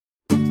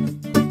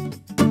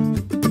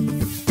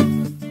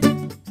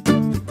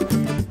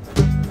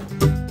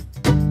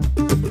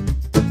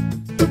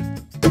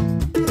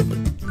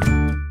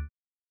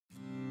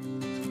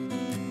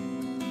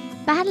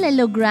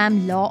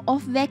Parallelogram Law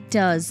of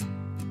Vectors.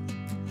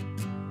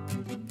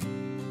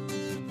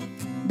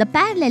 The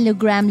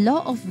parallelogram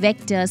law of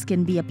vectors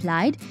can be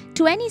applied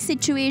to any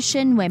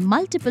situation where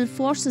multiple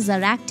forces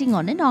are acting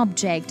on an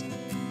object.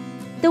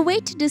 The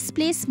weight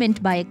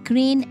displacement by a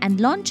crane and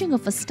launching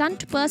of a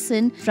stunt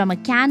person from a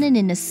cannon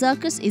in a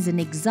circus is an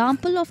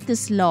example of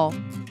this law.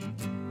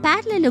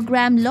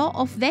 Parallelogram law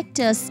of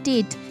vectors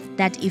state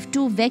that if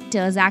two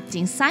vectors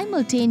acting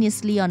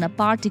simultaneously on a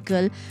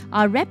particle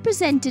are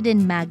represented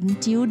in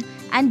magnitude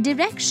and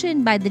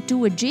direction by the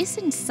two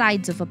adjacent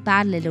sides of a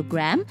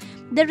parallelogram,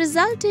 the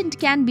resultant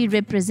can be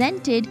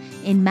represented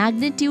in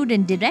magnitude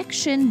and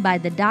direction by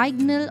the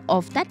diagonal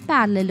of that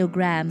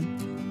parallelogram.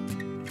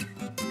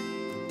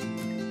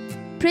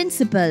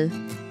 Principle: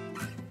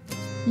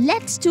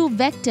 let two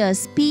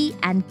vectors P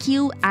and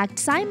Q act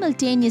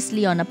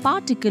simultaneously on a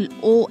particle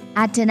O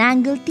at an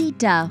angle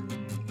theta.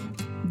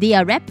 They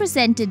are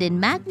represented in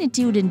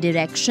magnitude and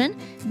direction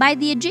by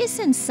the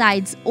adjacent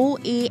sides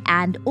OA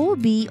and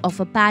OB of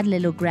a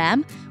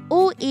parallelogram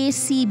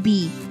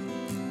OACB.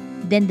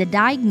 Then the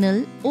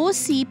diagonal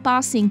OC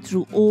passing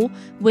through O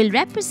will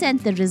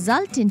represent the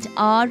resultant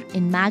R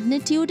in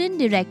magnitude and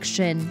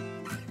direction.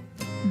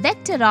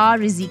 Vector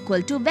R is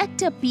equal to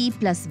vector P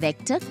plus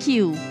vector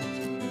Q.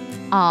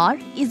 R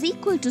is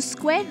equal to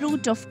square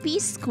root of P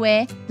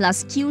square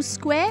plus Q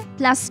square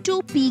plus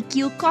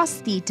 2PQ cos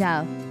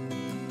theta.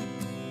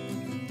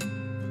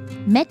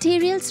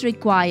 Materials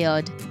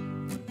required: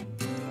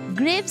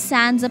 grave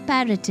sands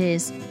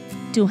apparatus,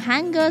 2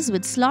 hangers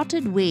with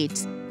slotted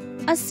weights,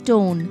 a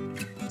stone,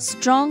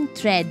 strong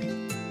thread,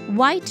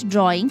 white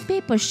drawing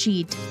paper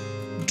sheet,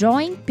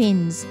 drawing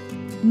pins,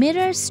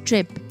 mirror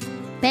strip,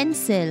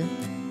 pencil,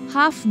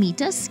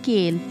 half-meter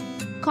scale,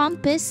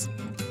 compass,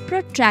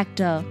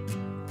 protractor.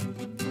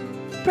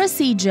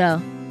 Procedure: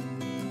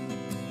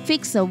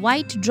 fix a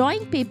white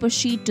drawing paper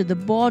sheet to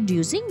the board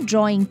using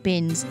drawing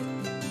pins.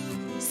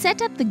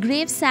 Set up the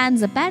grave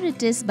sands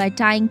apparatus by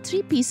tying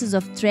 3 pieces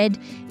of thread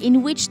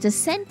in which the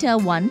center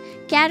one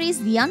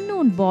carries the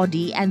unknown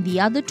body and the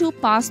other 2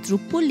 pass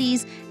through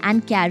pulleys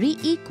and carry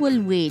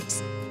equal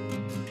weights.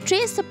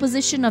 Trace the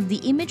position of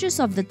the images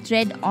of the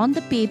thread on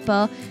the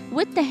paper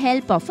with the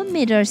help of a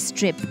mirror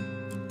strip.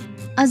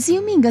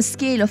 Assuming a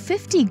scale of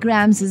 50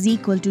 grams is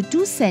equal to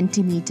 2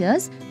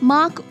 centimeters,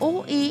 mark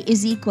OA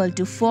is equal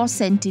to 4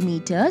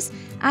 centimeters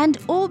and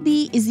OB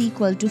is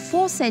equal to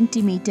 4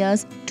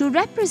 centimeters to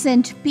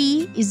represent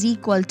P is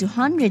equal to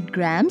 100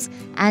 grams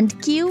and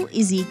Q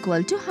is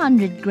equal to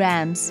 100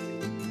 grams.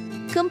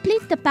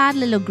 Complete the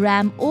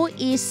parallelogram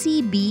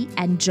OACB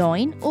and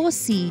join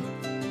OC.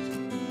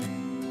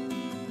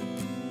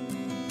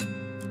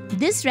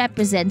 This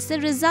represents the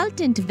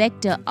resultant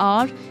vector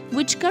R,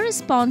 which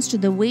corresponds to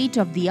the weight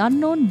of the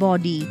unknown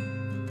body.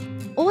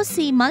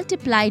 OC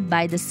multiplied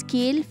by the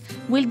scale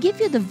will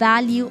give you the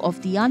value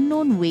of the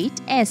unknown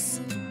weight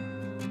S.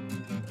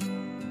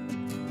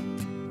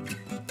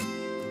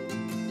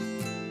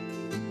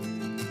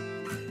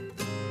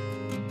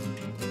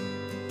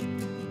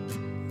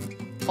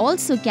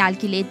 Also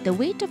calculate the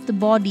weight of the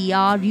body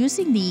R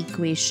using the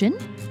equation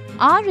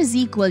R is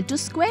equal to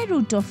square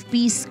root of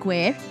P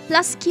square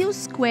plus Q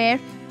square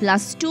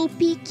plus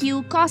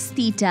 2PQ cos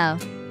theta.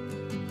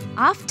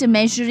 After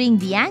measuring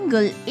the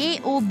angle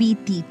AOB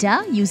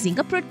theta using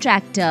a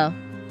protractor,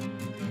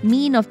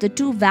 mean of the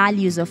two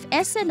values of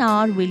S and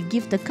R will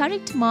give the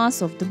correct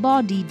mass of the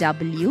body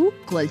W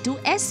equal to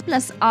S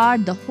plus R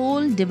the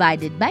whole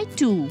divided by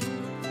 2.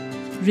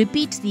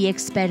 Repeat the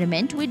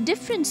experiment with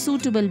different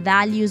suitable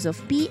values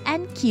of P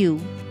and Q.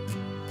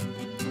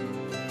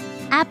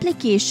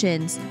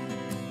 Applications: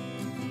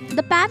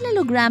 the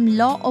parallelogram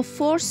law of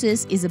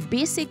forces is a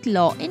basic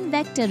law in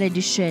vector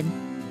addition.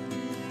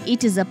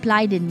 It is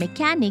applied in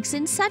mechanics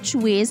in such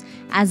ways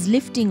as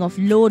lifting of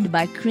load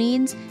by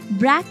cranes,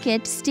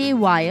 bracket, stay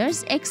wires,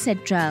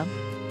 etc.